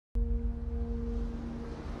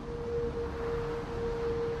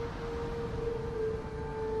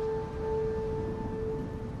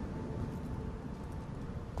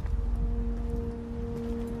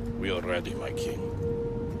are ready, my king.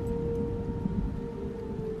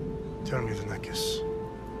 Tell me, Venekis,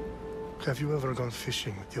 have you ever gone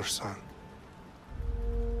fishing with your son?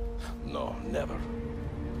 No, never.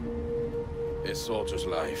 A soldier's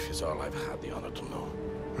life is all I've had the honor to know.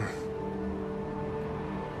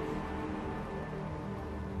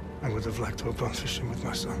 I would have liked to have gone fishing with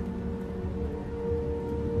my son.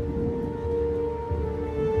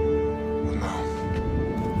 But now...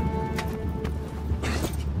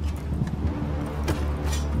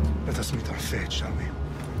 let us meet our fate, shall we?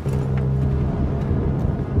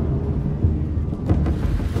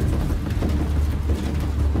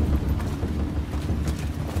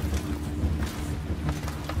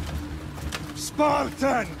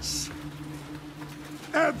 Spartans!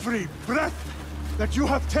 Every breath that you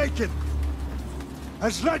have taken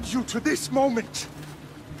has led you to this moment.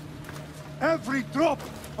 Every drop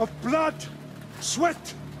of blood,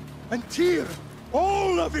 sweat, and tear,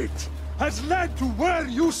 all of it has led to where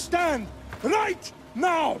you stand right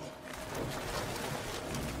now.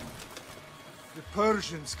 The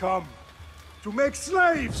Persians come to make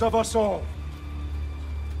slaves of us all.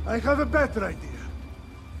 I have a better idea.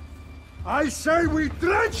 I say we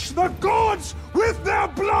drench the gods with their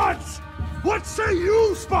bloods! What say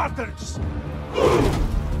you, Spartans?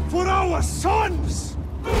 For our sons!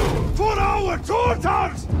 For our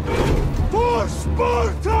daughters! For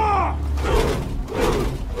Sparta!